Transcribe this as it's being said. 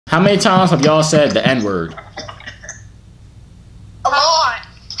How many times have y'all said the N-word? A lot.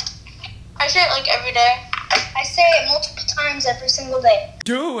 I say it like every day. I say it multiple times every single day.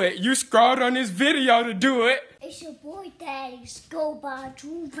 Do it. You scrolled on this video to do it. It's your boy Daddy. Go by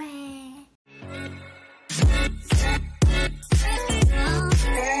Joovier.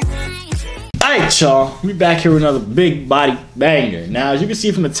 Alright, y'all. We back here with another big body banger. Now, as you can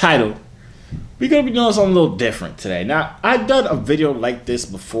see from the title, we're going to be doing something a little different today. Now, I've done a video like this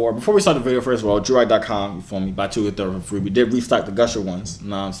before. Before we start the video, first of all, Joovier.com, you feel me? Buy 2 or 3 for free. We did restock the Gusher ones. You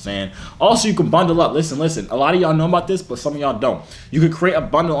know what I'm saying? Also, you can bundle up. Listen. A lot of y'all know about this, but some of y'all don't. You can create a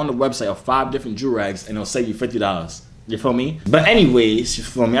bundle on the website of 5 different Joorags, and it'll save you $50. You feel me? But anyways, you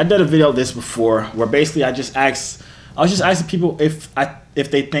feel me? I did a video of this before where basically I was just asking people if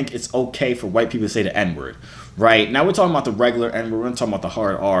they think it's okay for white people to say the N-word. Right, now we're talking about the regular N-word, we're not talking about the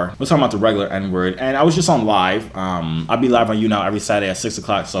hard R. We're talking about the regular N-word, and I was just on live. I'll be live on YouNow every Saturday at 6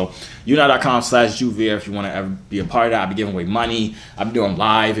 o'clock, so YouNow.com/Joovier if you want to ever be a part of that. I'll be giving away money. I'm doing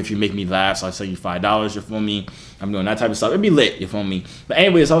live if you make me laugh, so I'll send you $5, you feel me? I'm doing that type of stuff. It'd be lit, you feel me? But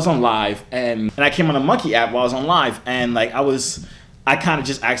anyways, I was on live, and I came on the Monkey app while I was on live, and like I kind of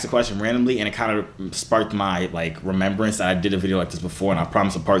just asked the question randomly, and it kind of sparked my remembrance that I did a video like this before, and I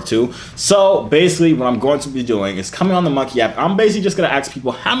promised a part 2. So basically, what I'm going to be doing is coming on the Monkey app. I'm basically just gonna ask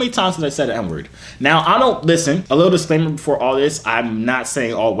people how many times did I say the N-word. Now I don't listen. A little disclaimer before all this: I'm not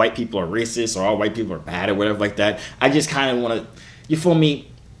saying all white people are racist or all white people are bad or whatever like that. I just kind of want to, you feel me?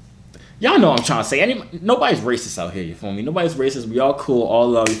 Y'all know what I'm trying to say. Nobody's racist out here, you feel me? Nobody's racist. We all cool, all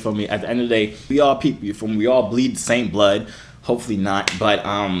love, you feel me? At the end of the day, we all people, you feel me? We all bleed the same blood. Hopefully not, but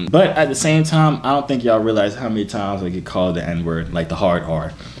at the same time, I don't think y'all realize how many times I get called the N-word, like the hard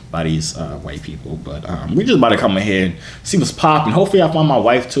R, by these white people. But we just about to come in here and see what's popping. Hopefully I find my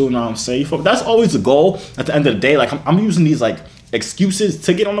wife too, you know what I'm saying? That's always the goal at the end of the day. Like I'm using these excuses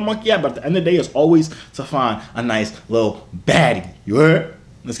to get on the Monkey app, but at the end of the day, it's always to find a nice little baddie. You heard?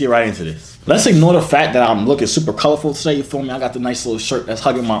 Let's get right into this. Let's ignore the fact that I'm looking super colorful today, you feel me? I got the nice little shirt that's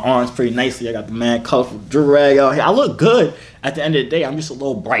hugging my arms pretty nicely. I got the mad colorful Joorag out here. I look good. At the end of the day, I'm just a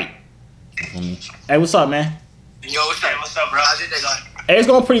little bright. You feel me? Hey, what's up, man? Yo, what's up, bro? How's your day going? Hey, it's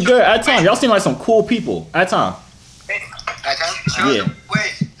going pretty good. At time, y'all seem like some cool people. At time. Hey, at time? Yeah.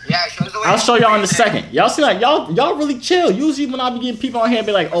 Wait. Yeah, show us the way. I'll show y'all in a second. Y'all seem like y'all really chill. Usually when I be getting people on here,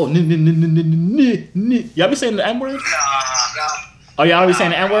 be like, oh, y'all be saying the N-word? Nah. Oh, y'all be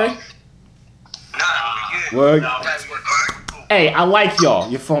saying the N-word? Nah, Word. Hey, I like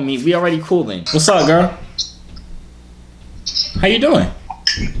y'all. You feel me? We already cooling. What's up, girl? How you doing? I'm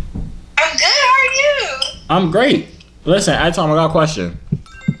good. How are you? I'm great. Listen, I got a question.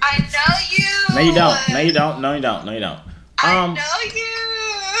 I know you. No, you don't. No, you don't. No, you don't. No, you don't. I know you.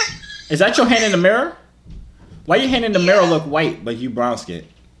 Is that your hand in the mirror? Why your hand in the mirror look white, but you brown skin?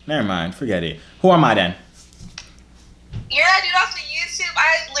 Never mind. Forget it. Who am I then? You're that dude off the YouTube.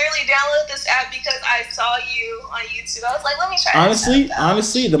 I literally downloaded this app because I saw you on YouTube. I was like, let me try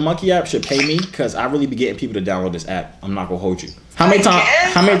Honestly, the Monkey app should pay me because I really be getting people to download this app. I'm not gonna hold you. How many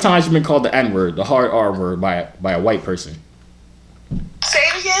times you been called the N-word, the hard R word by a white person? Say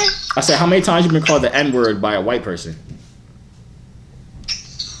it again. I said, how many times you been called the N-word by a white person?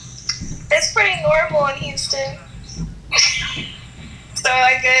 It's pretty normal in Houston. So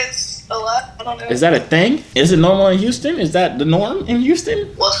I guess a lot. I don't know. Is that a thing? Is it normal in Houston? Is that the norm in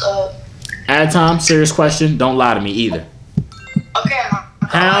Houston? What's up? At a time, serious question. Don't lie to me either. Okay.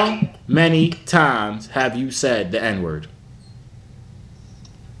 How many times have you said the N-word?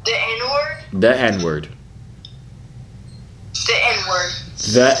 The N-word? The N-word. The N-word.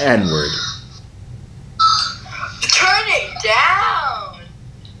 The N-word. Turn it down.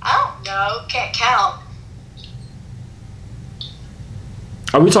 I don't know. Can't count.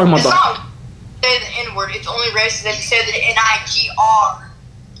 Are we talking about it's not say the N-word. It's only racist if you say the N-I-G-R.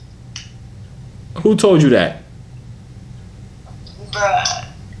 Who told you that? Bruh.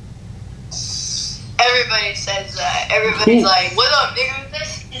 Everybody says that. Everybody's like, what up, nigga?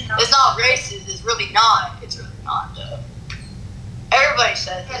 It's not racist. It's really not. It's really not, though. Everybody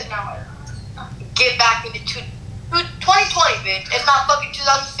says it. Get back into 2020, bitch. It's not fucking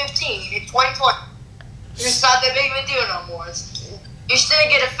 2015. It's 2020. It's not that big of a deal no more. You shouldn't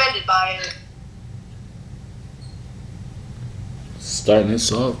get offended by it. Starting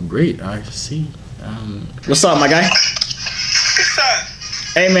this off great, I see. What's up, my guy? What's up?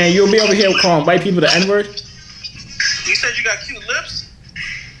 Hey, man, you'll be over here calling white people the N-word? You said you got cute lips?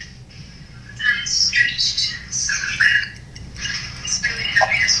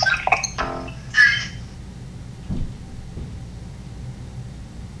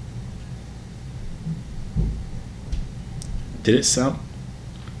 Did it sound?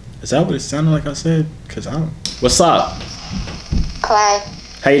 Is that what it sounded like I said? Cause I don't. What's up? Clay.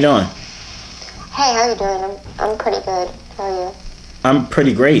 How you doing? Hey, how you doing? I'm pretty good. How are you? I'm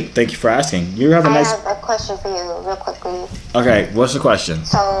pretty great. Thank you for asking. You have a nice. I have a question for you, real quickly. Okay, what's the question?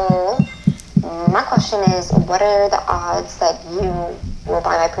 So, my question is, what are the odds that you will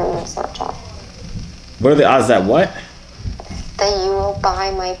buy my premium Snapchat? What are the odds that what? That you will buy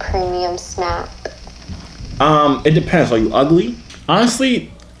my premium Snap. It depends. Are you ugly?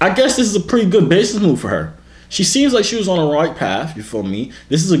 Honestly, I guess this is a pretty good business move for her. She seems like she was on the right path. You feel me?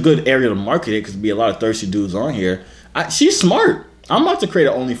 This is a good area to market it because there'll be a lot of thirsty dudes on here. She's smart. I'm about to create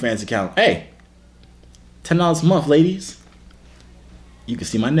an OnlyFans account. Hey, $10 a month, ladies. You can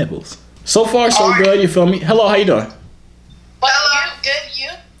see my nipples. So far, so good. You feel me? Hello, how you doing? Well, you good? You?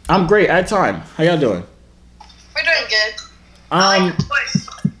 I'm great. At time. How y'all doing? We're doing good. I like your voice.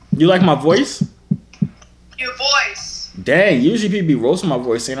 You like my voice? Your voice. Dang, usually people be roasting my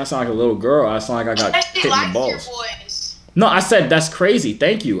voice saying I sound like a little girl. I sound like I got hit in the balls. Your voice. No, I said that's crazy.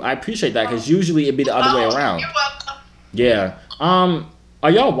 Thank you. I appreciate that because usually it'd be the other way around. You're welcome. Yeah.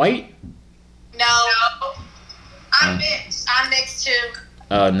 Are y'all white? No. I'm mixed. I'm mixed too.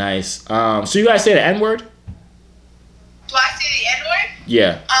 Oh, nice. So you guys say the N-word? Do I say the N-word?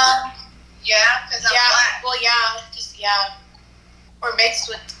 Yeah. Yeah, because I'm black. Well, yeah, just we're mixed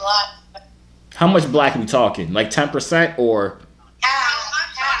with black. How much black are we talking? Like 10% or?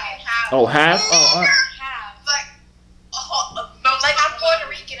 Half. Oh, half? Half. Like I'm Puerto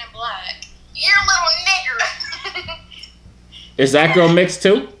Rican and black. You're a little nigger. Is that girl mixed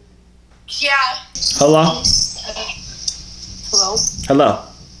too? Yeah. Hello? Hello? Hello.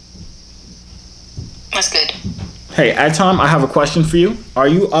 That's good. Hey, at time, I have a question for you. Are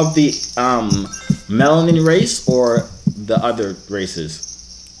you of the melanin race or the other races?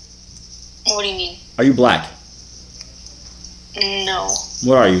 What do you mean? Are you black? No.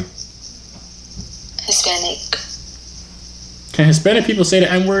 What are you? Hispanic. Can Hispanic people say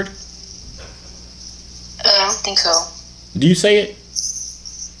the N-word? I don't think so. Do you say it?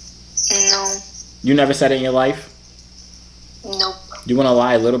 No. You never said it in your life? Nope. You want to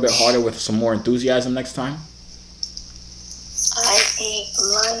lie a little bit harder with some more enthusiasm next time? I ain't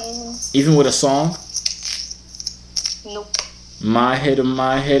lying. Even with a song? Nope. My hitter,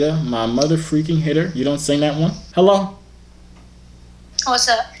 my mother freaking hitter. You don't sing that one? Hello? What's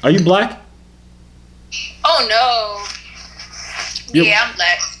up? Are you black? Oh, no. You- Yeah, I'm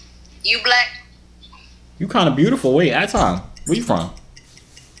black. You black? You kind of beautiful. Wait, at time. Where you from?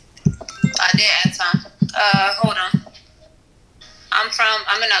 I did at time. Hold on. I'm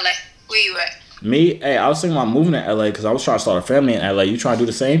in LA. Where you at? Me? Hey, I was thinking about moving to LA because I was trying to start a family in LA. You trying to do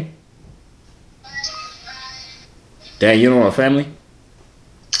the same? Dang, you don't want a family?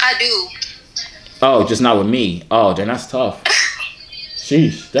 I do. Oh, just not with me. Oh, then that's tough.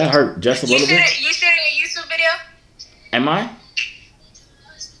 Sheesh, that hurt just a little bit. You shooting a YouTube video? Am I?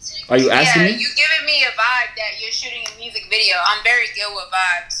 Are you asking me? You giving me a vibe that you're shooting a music video. I'm very good with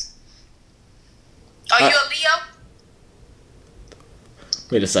vibes. Are you a Leo?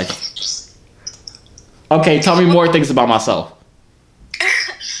 Wait a second. Okay, tell me more things about myself.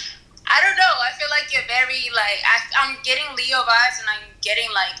 I don't know. I feel like you're very I'm getting Leo vibes, and I'm getting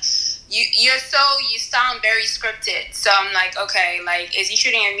you sound very scripted. So I'm like, okay, is he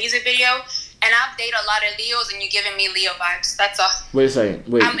shooting a music video? And I've dated a lot of Leos, and you're giving me Leo vibes. That's all. Wait a second.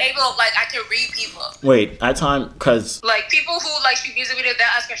 Wait. I'm able, I can read people. Wait, at time, cause people who shoot music videos, they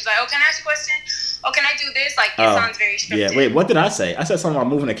ask questions oh, can I ask you a question? Oh, can I do this? It sounds very scripted. Yeah. Wait, what did I say? I said something about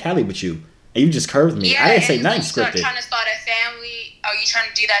moving to Cali with you, and you just curved me. I didn't say nothing scripted. Trying to start a family. Are you trying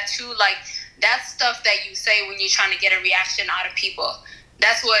to do that too? That's stuff that you say when you're trying to get a reaction out of people.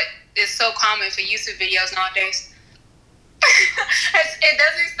 That's what is so common for YouTube videos nowadays. It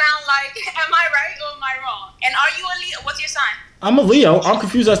doesn't sound like, am I right or am I wrong? And are you a Leo? What's your sign? I'm a Leo. I'm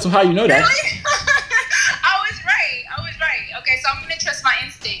confused as to how you know that. Really? I was right. Okay, so I'm going to trust my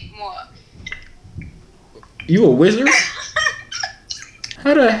instinct more. You a wizard?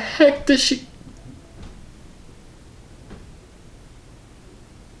 How the heck does she...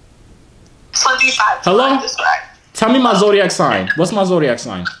 Hello? Tell me my zodiac sign. What's my zodiac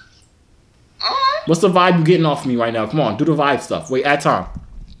sign? What's the vibe you getting off me right now? Come on, do the vibe stuff. Wait, at time.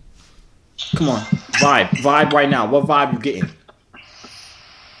 Come on, vibe right now. What vibe you getting?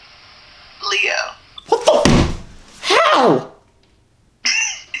 Leo. What the? How?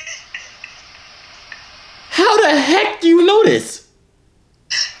 How the heck do you know this?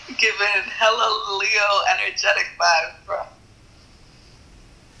 Giving hella Leo energetic vibe, bro.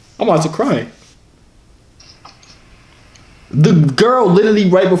 I'm about to cry. The girl literally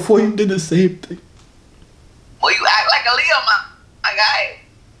right before you did the same thing. Well, you act like a Leo, my guy.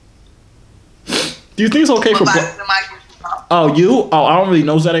 Do you think it's okay for? my Oh, you? Oh, I don't really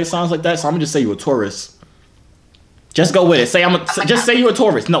know Zedek sounds like that, so I'm gonna just say you a Taurus. Just go with it. Just say you a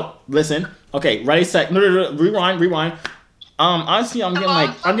Taurus. No, listen. Okay, ready, set. No, rewind. Honestly, I'm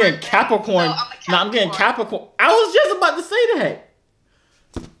getting Capricorn. No, I'm getting Capricorn. I was just about to say that.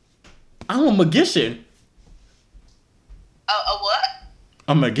 I'm a magician. A what?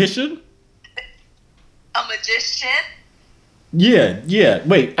 A magician? A magician? Yeah.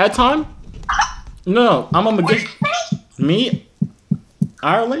 Wait, at time? No, I'm a magician. Me?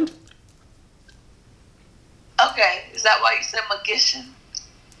 Ireland? Okay, is that why you said magician?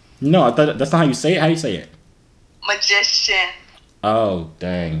 No, I thought that's not how you say it. How do you say it? Magician. Oh,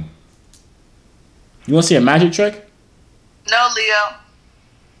 dang. You want to see a magic trick? No, Leo.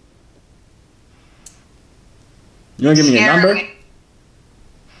 You want to give me your number?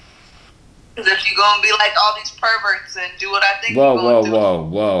 Because if you're going to be like all these perverts and do what I think you're going to do.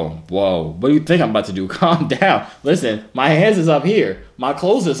 Whoa. What do you think I'm about to do? Calm down. Listen, my hands is up here. My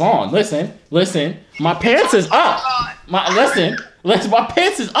clothes is on. Listen. My pants is up. My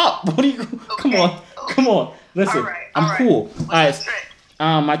pants is up. What do you? Okay. Come on. Listen, All right. I'm cool. What's All right. the trick?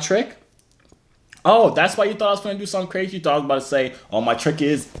 My trick? Oh, that's why you thought I was going to do something crazy? You thought I was about to say, oh, my trick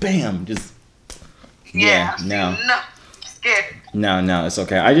is, bam, just... Yeah. No. Scared. No, it's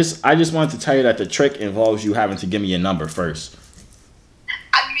okay. I just wanted to tell you that the trick involves you having to give me your number first.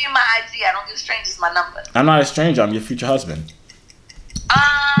 I'll give you my IG. I don't give strangers my number. I'm not a stranger. I'm your future husband.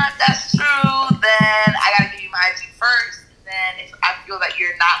 That's true. Then I gotta give you my IG first. Then if I feel that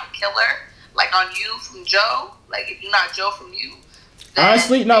you're not a killer, like on you from Joe, like if you're not Joe from you.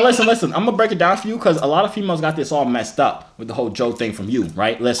 Honestly, no, listen. I'm going to break it down for you because a lot of females got this all messed up with the whole Joe thing from you,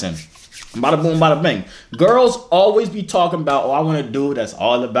 right? Listen. Bada boom, bada bing. Girls always be talking about, oh, I want a dude that's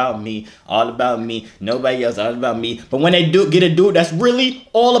all about me, nobody else, all about me. But when they get a dude that's really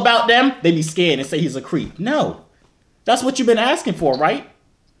all about them, they be scared and say he's a creep. No. That's what you've been asking for, right?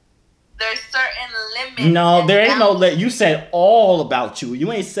 There's certain limits. No, there ain't no you said all about you.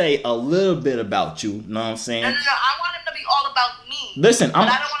 You ain't say a little bit about you. Know what I'm saying? No. I want him to be all about me. Listen, but I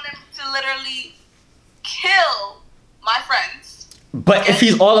don't want him to literally kill my friends. But if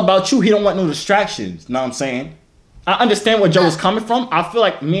he's all about you, he don't want no distractions. Know what I'm saying? I understand where Joe is coming from. I feel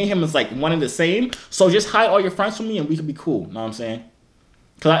like me and him is like one and the same. So just hide all your friends from me and we can be cool. Know what I'm saying?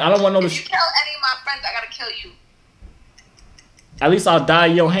 Because I don't want no If you kill any of my friends, I gotta kill you. At least I'll die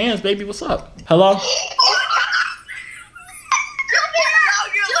in your hands, baby. What's up? Hello?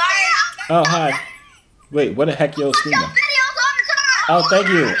 Oh, hi. Wait, what the heck yo screaming? Oh, thank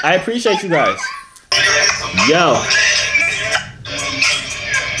you. I appreciate you guys. Yo.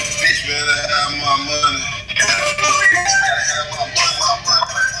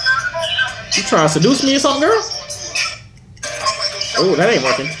 You trying to seduce me or something, girl? Oh, that ain't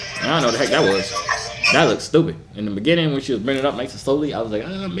working. I don't know what the heck that was. That looks stupid. In the beginning, when she was bringing it up nice and slowly, I was like,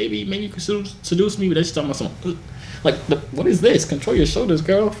 maybe you could seduce me, but then she's talking about something. Like, what is this? Control your shoulders,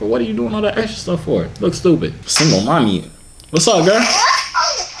 girl. For what are you doing all that extra stuff for? Looks stupid. Single mommy. What's up, girl?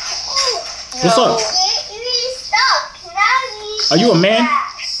 What's up? Are you a man?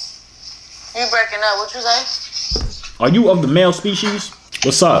 You breaking up? What you say? Are you of the male species?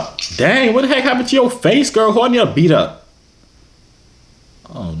 What's up? Dang, what the heck happened to your face, girl? Who you beat up?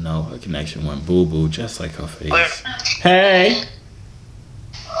 Oh no, her connection went boo-boo just like her face. Hey!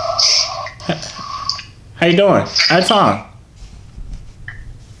 How you doing? At Tom.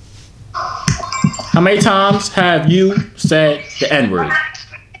 How many times have you said the N-word?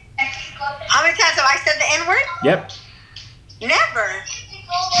 How many times have I said the N-word? Yep. Never.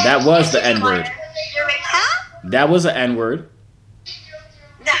 That was the N-word. Huh? That was the N-word.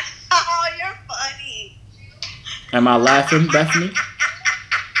 No, oh, you're funny. Am I laughing, Bethany?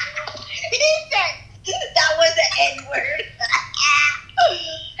 He said that was the N-word.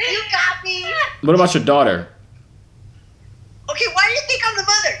 You got me. What about your daughter? Okay, why do you think I'm the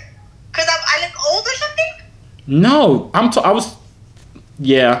mother? Because I look old or something? No, I was.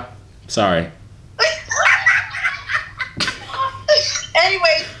 Yeah, sorry.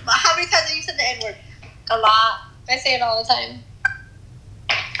 Anyway, how many times have you said the N-word? A lot. I say it all the time.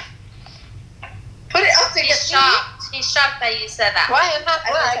 Put it up there. He's shocked. He's shocked that you said that. Why am not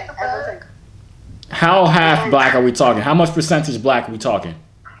black? How half black are we talking? How much percentage black are we talking?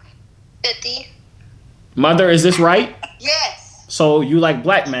 50. Mother, is this right? Yes, So you like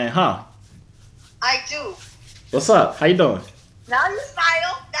black man, huh? I do. What's up? How you doing? Now you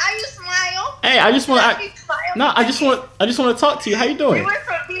smile. Now you smile. Hey, I just want Now to. you smile. No, I just want to talk to you. How you We doing? went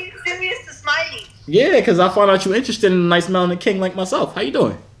from being serious to smiling. Yeah, because I found out you're interested in a nice melanin king like myself. How you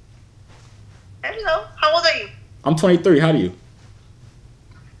doing? Hello. How old are you? I'm 23. How do you?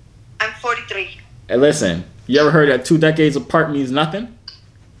 I'm 43. Hey, listen. You ever heard that 2 decades apart means nothing?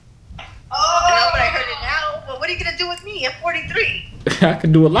 Oh, no, but I heard it now. But what are you gonna do with me? I'm 43. I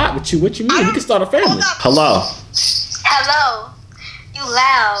can do a lot with you. What you mean? We can start a family. Hello. Hello. You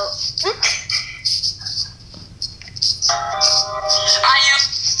loud.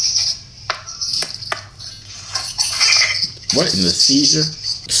 What in the seizure?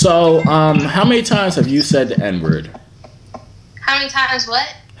 So, how many times have you said the N-word? How many times what?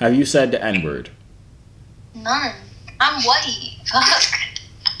 Have you said the N-word? None. I'm white. Fuck.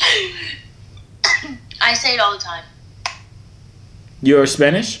 I say it all the time. You're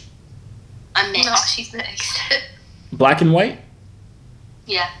Spanish? I'm mixed. No, she's mixed. Black and white?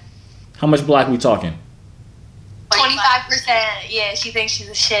 Yeah. How much black we talking? 25%. Yeah, she thinks she's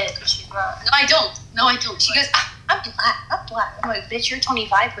a shit, but she's not. No, I don't. No, I don't. She goes, I'm black. I'm black. I'm like, bitch, you're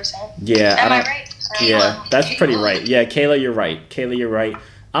 25%. Yeah. Am I right? Yeah, that's pretty right. Yeah, Kayla, you're right. Kayla, you're right.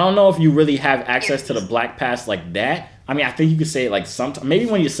 I don't know if you really have access to the black past like that. I mean, I think you could say it like sometimes. Maybe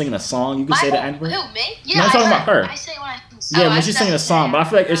when you're singing a song, you can say the N-word. Who, me? Yeah, no, I'm talking about her. I say when I yeah, when she's singing a song. But I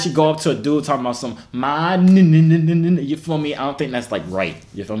feel like if she go up to a dude talking about some you feel me? I don't think that's like right.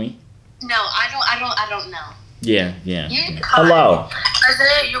 You feel me? No, I don't know. Yeah. Hello.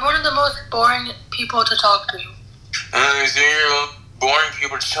 Isaiah, you're one of the most boring people to talk to. You're boring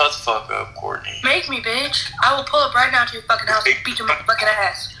people. Shut the fuck up, Courtney. Make me, bitch. I will pull up right now to your fucking house and beat your motherfucking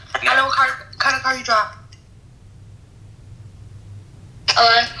ass. I know what kind of car you drive.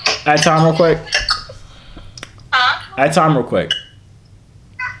 Add time real quick. Huh? Add time real quick.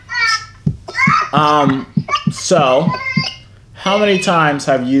 So, how many times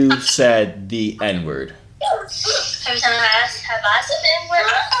have you said the N-word? Every time I ask, have I said the N-word? I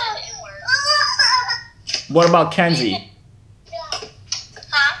said the N-word. What about Kenzie?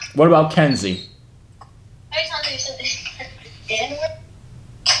 Huh? What about Kenzie? Every time you said the N-word?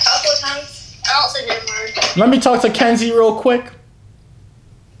 A couple of times. I don't say the N-word. Let me talk to Kenzie real quick.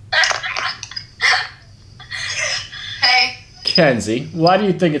 Hey. Kenzie, why do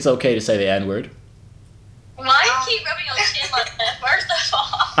you think it's okay to say the N-word? Why do you keep rubbing your chin like that, first of all?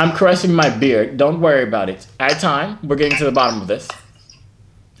 I'm caressing my beard. Don't worry about it. At time, we're getting to the bottom of this.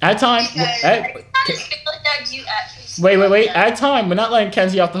 At time. Wait. At time. We're not letting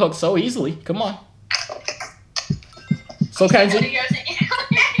Kenzie off the hook so easily. Come on. So, Kenzie.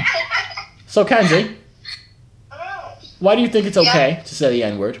 Why do you think it's okay to say the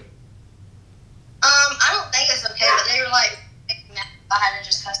N-word? I don't think it's okay, but they were like, I had to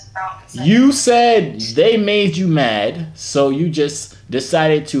just cuss them out. You said they made you mad, so you just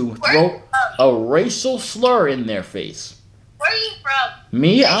decided to throw a racial slur in their face. Where are you from?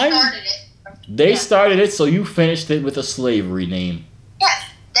 Me? They started it, so you finished it with a slavery name. Yes,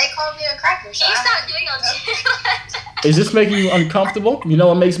 they called me a cracker. So You stop doing on Is this making you uncomfortable? You know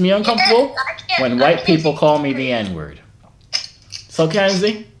what makes me uncomfortable? When white people call me the N-word. So,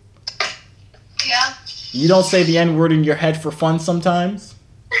 Kenzie? Yeah. You don't say the N-word in your head for fun sometimes?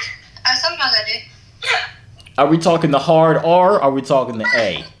 Sometimes I do. Are we talking the hard R or are we talking the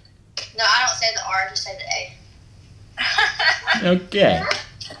A? No, I don't say the R, I just say the A. Okay.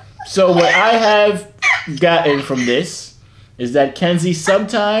 So what I have gotten from this is that Kenzie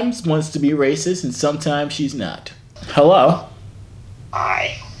sometimes wants to be racist and sometimes she's not. Hello?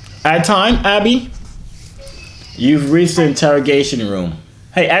 Hi. At time, Abby? You've reached the interrogation room.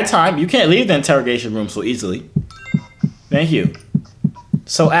 Hey, at time, you can't leave the interrogation room so easily. Thank you.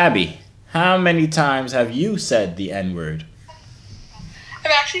 So, Abby, how many times have you said the N-word?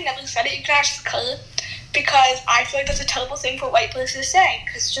 I've actually never said it. You can ask Kurt, because I feel like that's a terrible thing for white person to say,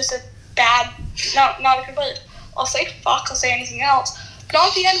 because it's just a bad, not a good word. I'll say fuck, I'll say anything else, but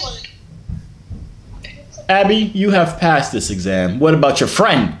not the N-word. Abby, you have passed this exam. What about your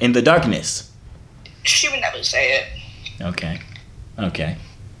friend in the darkness? She would never say it. Okay.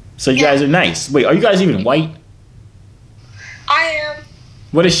 So you guys are nice. Wait, are you guys even white? I am.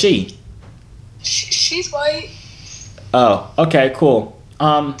 What is she? She's white. Oh, okay, cool.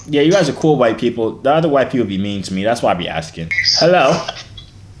 Yeah, you guys are cool white people. The other white people be mean to me. That's why I be asking. Hello?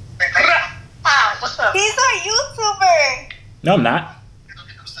 Wow, what's up? He's a YouTuber. No, I'm not.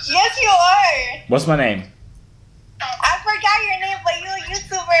 Yes, you are. What's my name? I forgot your name, but you're a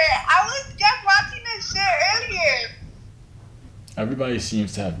YouTuber. I was just watching this shit earlier. Everybody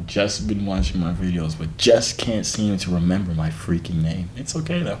seems to have just been watching my videos, but just can't seem to remember my freaking name. It's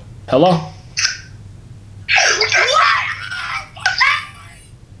okay, though. Hello?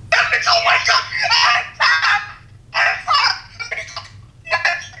 Oh my god!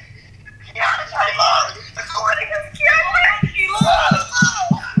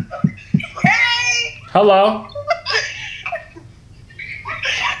 Hello?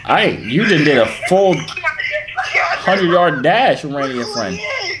 You done did a full 100-yard dash from Randy and friend.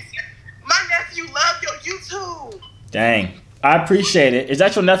 My nephew loved your YouTube. Dang. I appreciate it. Is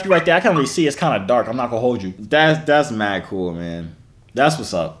that your nephew right there? I can't really see. It's kind of dark. I'm not gonna hold you. That's mad cool, man. That's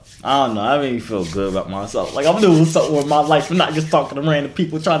what's up. I don't know. I made me feel good about myself. Like, I'm doing something with my life. I'm not just talking to random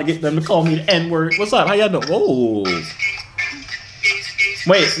people trying to get them to call me the N-word. What's up? How y'all doing? Whoa.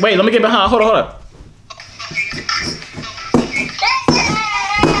 Wait. Let me get behind. Hold up.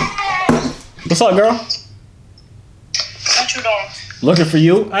 What's up, girl? What you doing? Looking for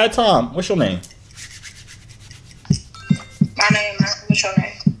you. Hi, Tom. What's your name? My name. What's your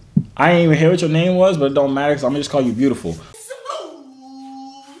name? I ain't even hear what your name was, but it don't matter because I'm going to just call you beautiful.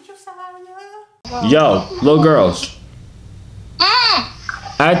 Yo, little girls. I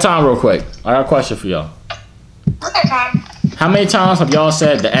had time real quick. I got a question for y'all. Okay, time. How many times have y'all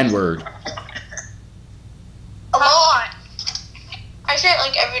said the N-word? A lot. I say it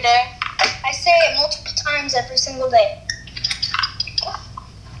like every day. I say it multiple times every single day.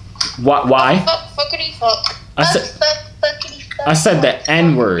 Why? Fuckity fuck. I said the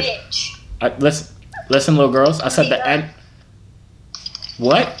N-word. Bitch. Listen, little girls. I said the N.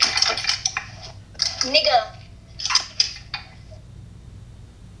 What? Nigga.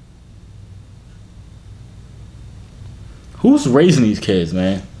 Who's raising these kids,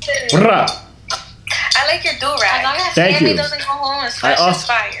 man? What up? I like your do-rag. Thank you. Doesn't go home as fresh as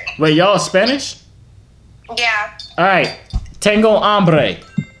fire. Wait, y'all Spanish? Yeah. All right. Tengo hambre.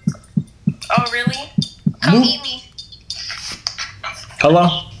 Oh, really? Come eat me.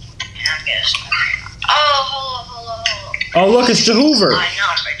 Hello? Hello. Oh, look, it's Joovier.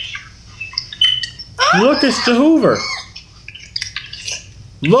 Look, it's Joovier.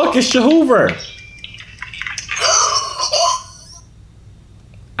 Look, it's Joovier.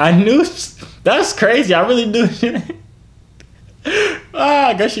 I knew. That's crazy. I really knew.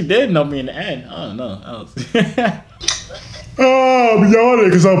 I guess you did know me in the end. I don't know. I'm yawning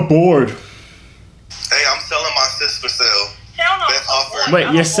because I'm bored. Hey, I'm selling my sis for sale. Hell no. Best offer.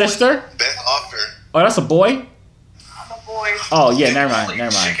 Wait, your sister? Best offer. Oh, that's a boy? I'm a boy. Oh, yeah, never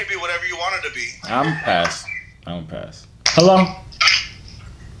mind. She could be whatever you want her to be. I'm pass. Hello?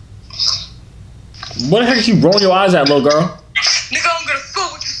 What the heck is you rolling your eyes at, little girl? Nigga, I'm gonna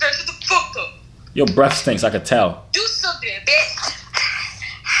fuck what you said. Shut the fuck up. Your breath stinks, I could tell. Do something, bitch.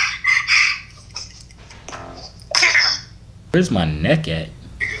 Where's my neck at?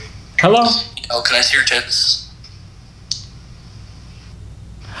 Hello? Oh, can I see your tits?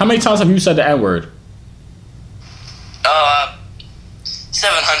 How many times have you said the N-word?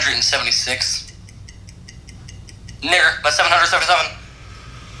 776. Nigger, my 777.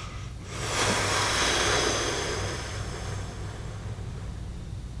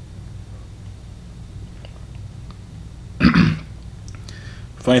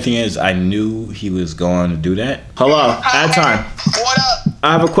 Funny thing is, I knew he was going to do that. Hello, at time. What up?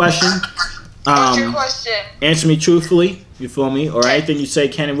 I have a question. What's your question? Answer me truthfully. You feel me? Or anything you say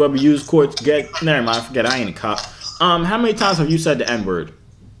can and will be used court. Never mind. Forget. I ain't a cop. How many times have you said the N-word?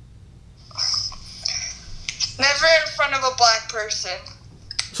 Never in front of a black person.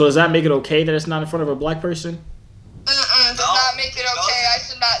 So does that make it okay that it's not in front of a black person? Does not make it okay. I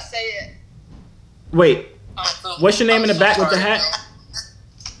should not say it. Wait. What's your name in the back with the hat?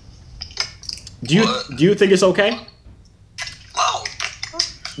 Do you think it's okay? Oh.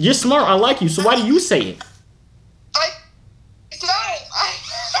 You're smart. I like you. So why do you say it? Sorry,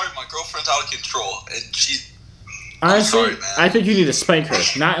 my girlfriend's out of control, and she. Honestly, sorry, man. I think you need to spank her.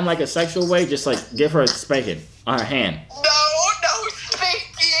 Not in like a sexual way. Just like give her a spanking on her hand. No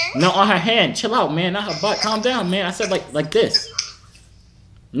spanking. No, on her hand. Chill out, man. Not her butt. Calm down, man. I said like this.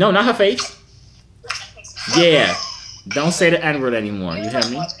 No, not her face. Yeah. Don't say the N-word anymore. You hear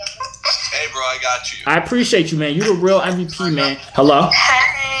me? Hey, bro, I got you. I appreciate you, man. You the real MVP, man. Hello?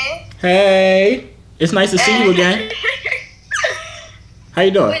 Hey. Hey. It's nice to see you again. How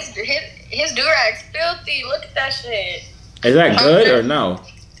you doing? His durag's filthy. Look at that shit. Is that good or no?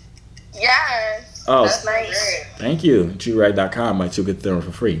 Yes. Oh. That's nice. Thank you. Joovier.com. My 2 get them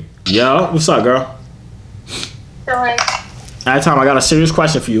for free. Yo, what's up, girl? At time, I got a serious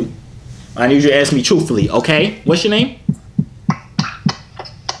question for you. I need you to answer me truthfully, okay? What's your name?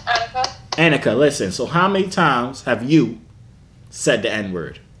 Annika, listen. So how many times have you said the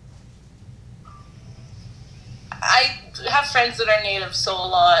N-word? I have friends that are native, so a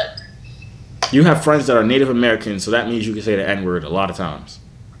lot. You have friends that are Native American, so that means you can say the N-word a lot of times.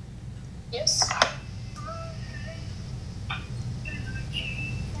 Yes.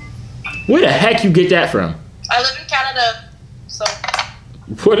 Where the heck you get that from? I live in Canada, so.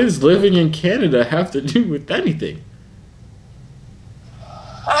 What does living in Canada have to do with anything?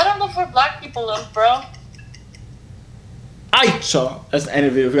 I for black people though, bro. Alright, y'all. That's the end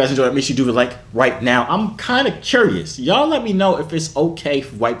of the video. If you guys enjoyed it, make sure you do the like right now. I'm kind of curious. Y'all let me know if it's okay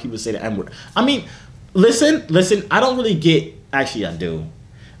for white people to say the N-word. I mean, listen. I don't really get... Actually, I do.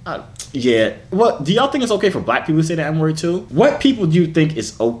 Yeah. What do y'all think it's okay for black people to say the N-word too? What people do you think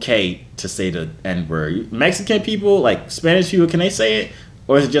is okay to say the N-word? Mexican people, like Spanish people, can they say it?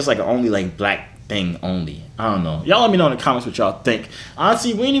 Or is it just like only like black thing only? I don't know. Y'all let me know in the comments what y'all think.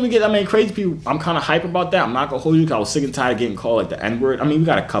 Honestly, we didn't even get that many crazy people. I'm kind of hype about that. I'm not gonna hold you because I was sick and tired of getting called like the N-word. I mean, we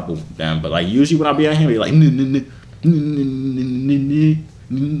got a couple of them, but like usually when I be on here, we like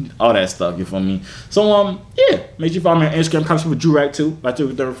all that stuff, you feel me? So yeah, make sure you follow me on Instagram, comments with Joovier too. I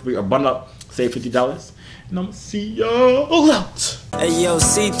took a bundle up, save $50. And I'm gonna see y'all out. Hey yo,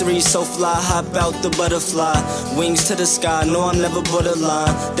 C3 so fly, hop out the butterfly. Wings to the sky, no I'm never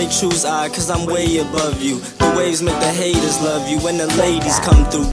borderline. They choose I, cause I'm way above you. The waves make the haters love you when the ladies come through.